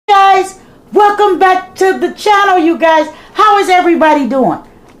Welcome back to the channel, you guys. How is everybody doing?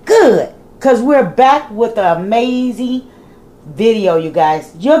 Good, because we're back with an amazing video, you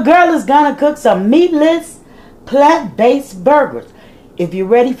guys. Your girl is gonna cook some meatless, plant-based burgers. If you're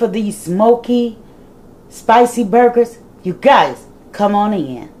ready for these smoky, spicy burgers, you guys, come on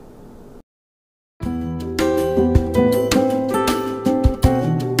in.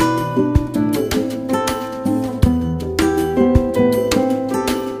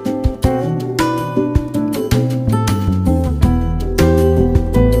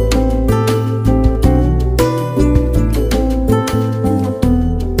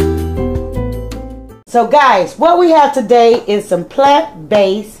 So guys, what we have today is some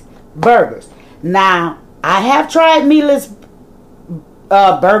plant-based burgers. Now, I have tried meatless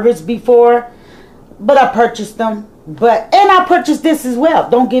burgers before, but I purchased them. And I purchased this as well,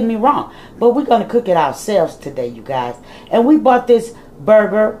 don't get me wrong. But we're going to cook it ourselves today, you guys. And we bought this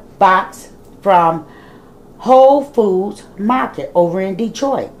burger box from Whole Foods Market over in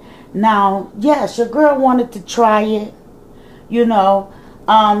Detroit. Now, yes, your girl wanted to try it, you know.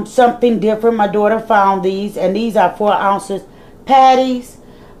 Something different. My daughter found these, and these are 4 ounces patties.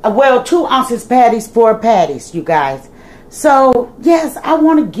 Well, 2 ounces patties, 4 patties, you guys. So yes, I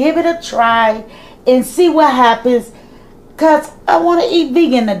want to give it a try and see what happens, because I want to eat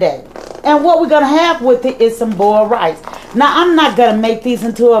vegan today. And what we're gonna have with it is some boiled rice. Now, I'm not gonna make these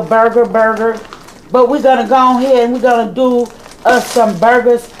into a burger, but we're gonna go ahead and we're gonna do some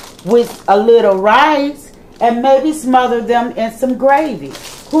burgers with a little rice. And maybe smother them in some gravy.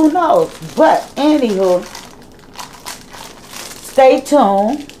 Who knows? But anywho, stay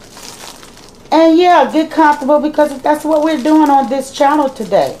tuned. And yeah, get comfortable, because that's what we're doing on this channel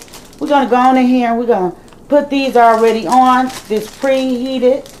today. We're going to go on in here and we're going to put these already on this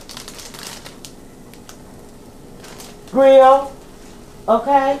preheated grill.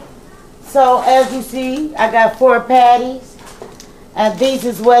 Okay? So as you see, I got 4 patties. And these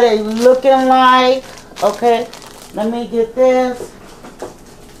is what they looking like. Okay, let me get this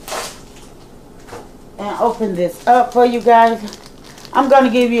and open this up for you guys. I'm going to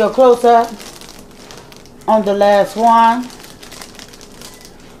give you a close-up on the last one.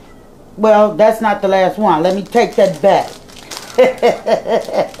 Well, that's not the last one. Let me take that back.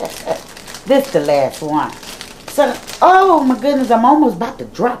 This is the last one. So, oh my goodness, I'm almost about to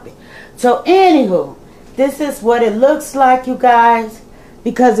drop it. So, anywho, this is what it looks like, you guys,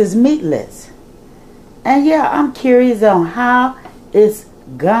 because it's meatless. And yeah, I'm curious on how it's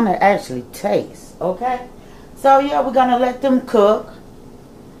gonna actually taste. Okay, so yeah, we're gonna let them cook.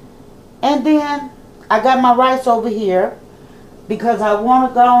 And then I got my rice over here, because I want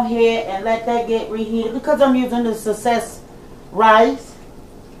to go ahead and let that get reheated, because I'm using the success rice,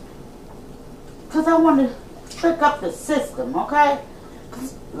 because I want to trick up the system. Okay,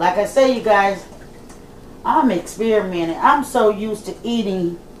 like I say, you guys, I'm experimenting. I'm so used to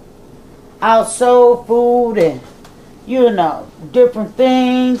eating our soul food and, you know, different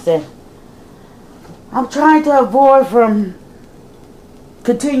things, and I'm trying to avoid from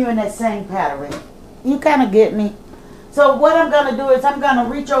continuing that same pattern. You kind of get me? So what I'm going to do is I'm going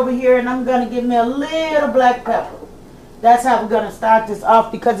to reach over here and I'm going to give me a little black pepper. That's how we're going to start this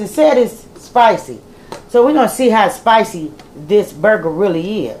off, because it said it's spicy. So we're going to see how spicy this burger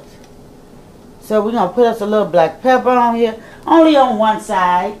really is. So we're going to put us a little black pepper on here, only on one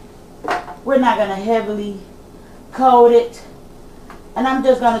side. We're not going to heavily coat it. And I'm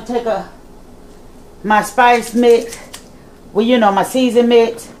just going to take my spice mix, well, you know, my season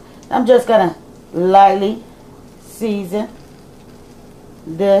mix. I'm just going to lightly season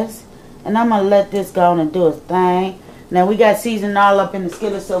this. And I'm going to let this go on and do its thing. Now, we got seasoning all up in the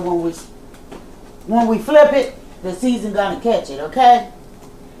skillet, so when we flip it, the season going to catch it, okay?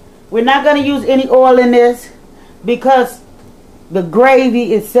 We're not going to use any oil in this, because the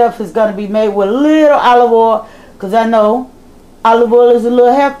gravy itself is going to be made with a little olive oil, because I know olive oil is a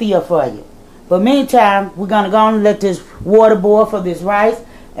little healthier for you. But meantime, we're going to go and let this water boil for this rice,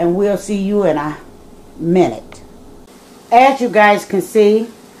 and we'll see you in a minute. As you guys can see,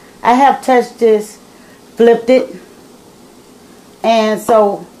 I have touched this, flipped it, and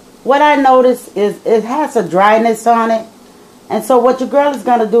so what I noticed is it has a dryness on it. And so what your girl is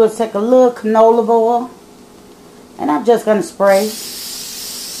going to do is take a little canola oil, and I'm just going to spray,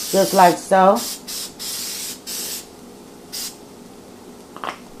 just like so.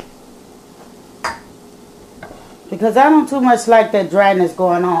 Because I don't too much like that dryness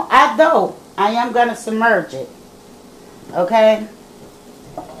going on. Although, I am going to submerge it. Okay?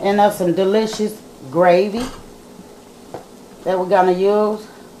 And some delicious gravy that we're going to use.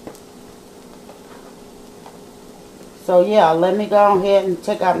 So yeah, let me go ahead and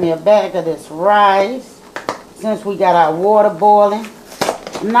take out me a bag of this rice. Since we got our water boiling.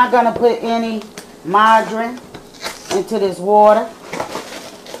 I'm not going to put any margarine into this water.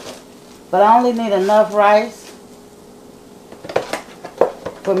 But I only need enough rice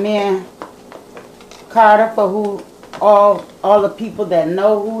for me and Carter, for who all the people that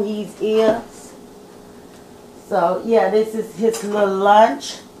know who he is. So yeah, this is his little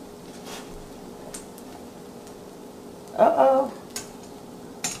lunch. Uh-oh.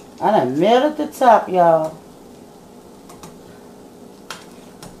 I done melted the top, y'all.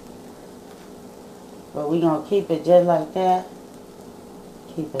 But we're going to keep it just like that.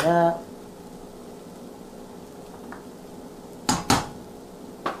 Keep it up.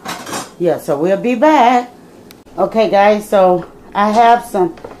 Yeah, so we'll be back. Okay, guys, so I have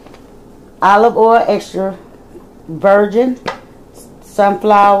some olive oil extra virgin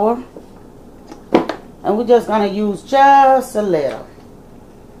sunflower. And we're just going to use just a little.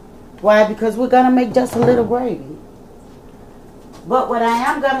 Why? Because we're going to make just a little gravy. But what I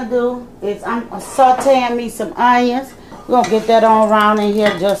am going to do is I'm sauteing me some onions. We're going to get that on around in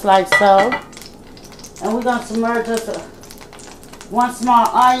here just like so. And we're going to submerge just one small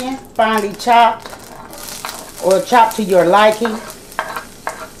onion, finely chopped, or chopped to your liking.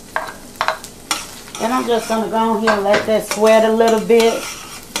 And I'm just going to go in here and let that sweat a little bit.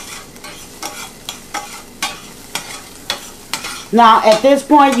 Now, at this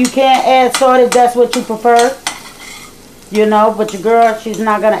point, you can add salt if that's what you prefer. You know, but your girl, she's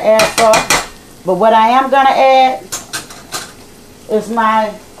not going to add salt. But what I am going to add is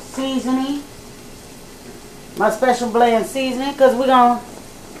my seasoning. My special blend seasoning. Because we're going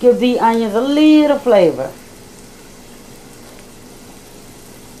to give the onions a little flavor.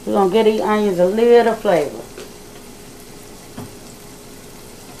 We're going to give the onions a little flavor.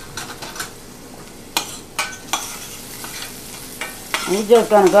 We're just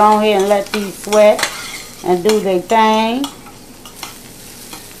going to go ahead and let these sweat and do their thing.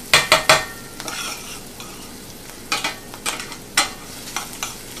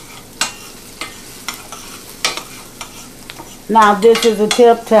 Now this is a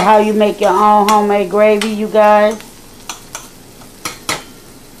tip to how you make your own homemade gravy, you guys.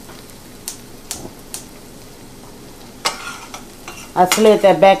 I slid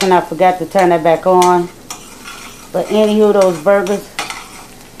that back and I forgot to turn that back on. But anywho, those burgers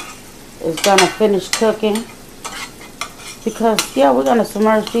is gonna finish cooking, because yeah, we're gonna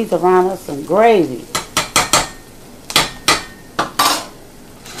submerge these around us some gravy.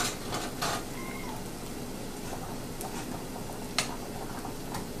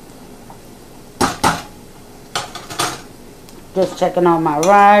 Just checking on my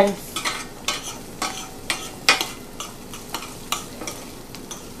rice.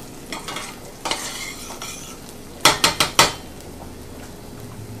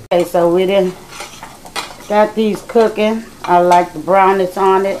 Okay, so we done got these cooking. I like the brownness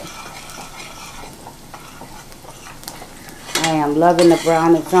on it. I am loving the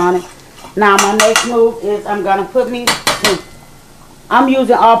brownness on it. Now my next move is I'm gonna put me some, I'm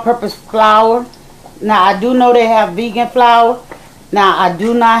using all-purpose flour. Now I do know they have vegan flour. Now I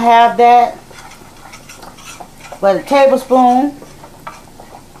do not have that. But a tablespoon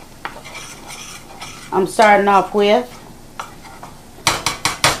I'm starting off with.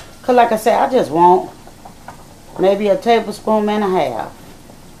 Because like I said, I just want maybe a tablespoon and a half.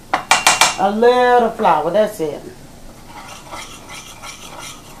 A little flour, that's it.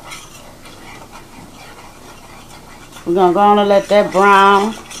 We're going to go on and let that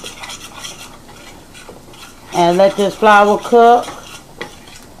brown. And let this flour cook.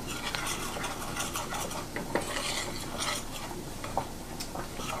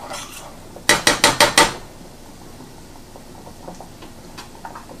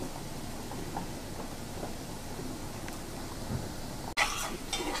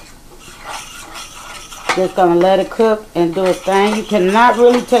 Just gonna let it cook and do its thing. You cannot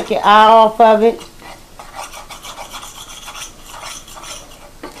really take your eye off of it.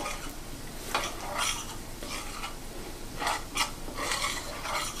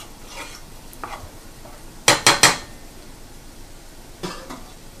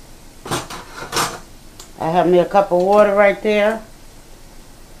 I have me a cup of water right there.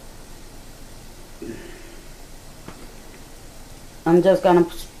 I'm just gonna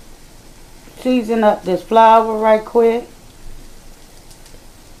season up this flour right quick.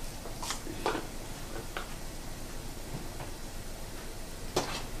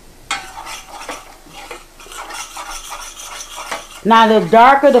 Now the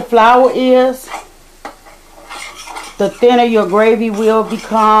darker the flour is, the thinner your gravy will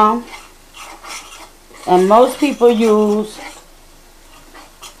become. And most people use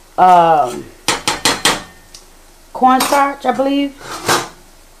cornstarch, I believe.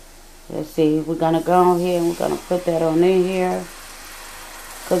 Let's see, we're going to go on here and we're going to put that on in here.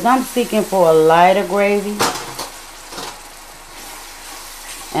 Because I'm seeking for a lighter gravy.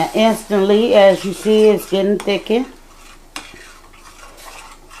 And instantly, as you see, it's getting thicker.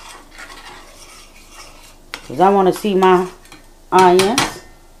 Because I want to see my onions.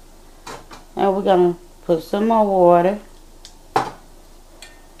 And we're going to put some more water.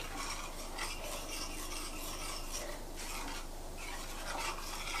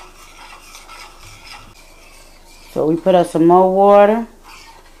 So we put up some more water.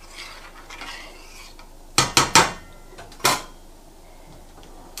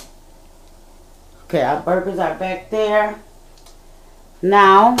 Okay, our burgers are back there.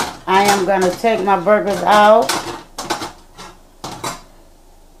 Now, I am going to take my burgers out.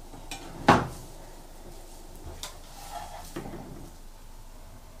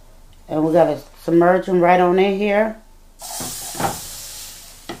 And we're going to submerge them right on in here.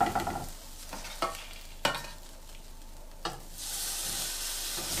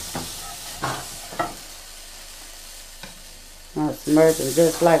 I'll submerge them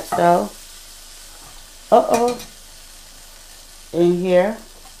just like so. In here.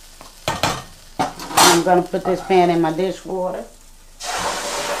 I'm going to put this pan in my dishwater.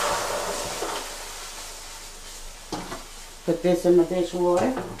 Put this in my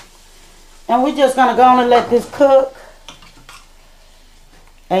dishwater. And we're just going to go on and let this cook.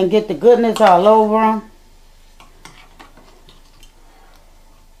 And get the goodness all over them.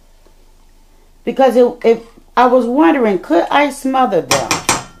 Because if I was wondering, could I smother them?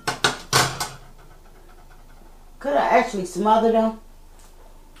 Could I actually smother them?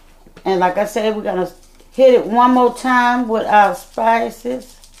 And like I said, we're going to hit it one more time with our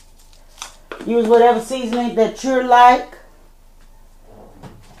spices. Use whatever seasoning that you like.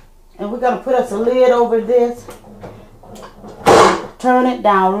 And we're going to put us a lid over this. Turn it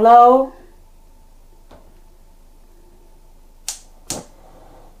down low.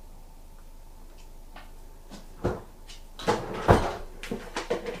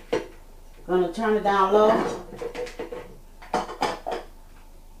 Going to turn it down low.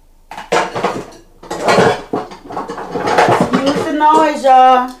 Excuse the noise,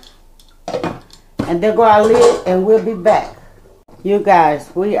 y'all. And there go our lid, and we'll be back. You guys,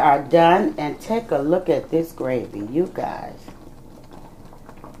 we are done, and take a look at this gravy, you guys.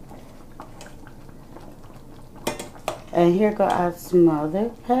 And here go our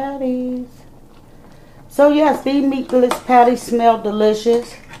smothered patties. So yes, these meatless patties smell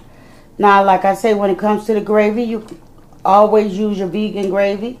delicious. Now, like I say, when it comes to the gravy, you always use your vegan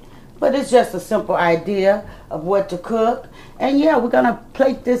gravy. But it's just a simple idea of what to cook. And yeah, we're going to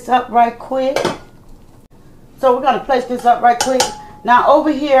plate this up right quick. So we're going to place this up right quick. Now,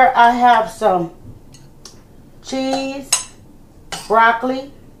 over here, I have some cheese,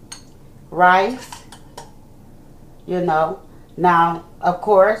 broccoli, rice. You know. Now, of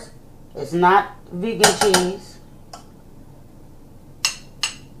course, it's not vegan cheese.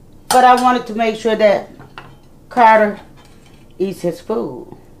 But I wanted to make sure that Carter eats his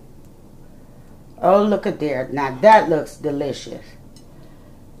food. Oh, look at there. Now that looks delicious.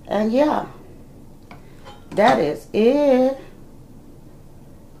 And yeah, that is it.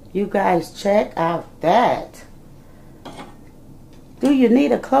 You guys check out that. Do you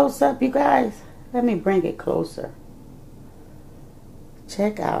need a close-up, you guys? Let me bring it closer.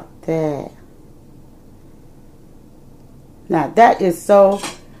 Check out that. Now that is so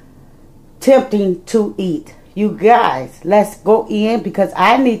tempting to eat. You guys, let's go in because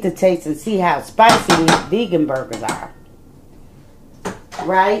I need to taste and see how spicy these vegan burgers are.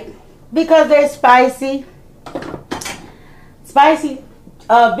 Right? Because they're spicy. Spicy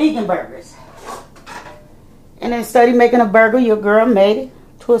vegan burgers. And instead of making a burger, your girl made it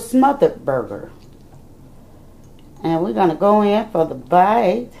to a smothered burger. And we're going to go in for the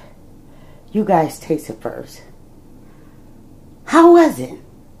bite. You guys taste it first. How was it?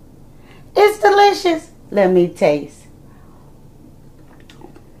 It's delicious. Let me taste.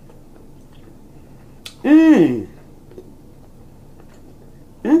 Okay.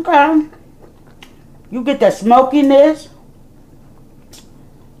 You get the smokiness.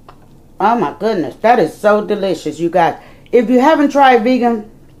 Oh my goodness. That is so delicious, you guys. If you haven't tried vegan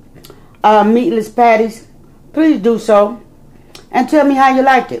meatless patties, please do so. And tell me how you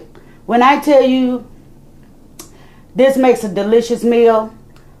like it. When I tell you this makes a delicious meal,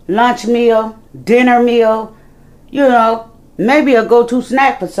 lunch meal, dinner meal, you know, maybe a go-to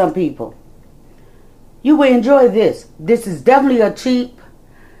snack for some people. You will enjoy this. This is definitely a cheap,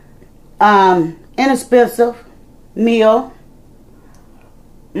 inexpensive meal.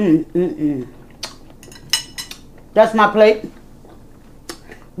 That's my plate.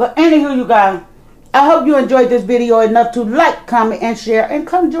 But anywho, you guys, I hope you enjoyed this video enough to like, comment, and share. And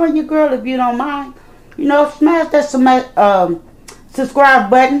come join your girl if you don't mind. You know, smash that subscribe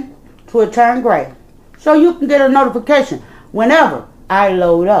button to it turn gray, so you can get a notification whenever I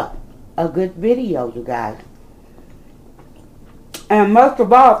load up a good video, you guys. And most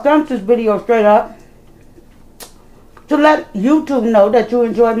of all, thumbs this video straight up to let YouTube know that you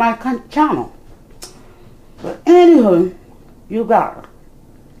enjoyed my channel. But anywho, you guys,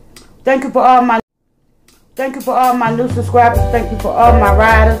 thank you for all my new subscribers. Thank you for all my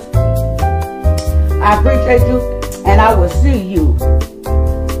riders. I appreciate you, and I will see you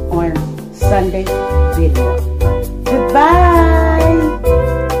on Sunday video. Goodbye.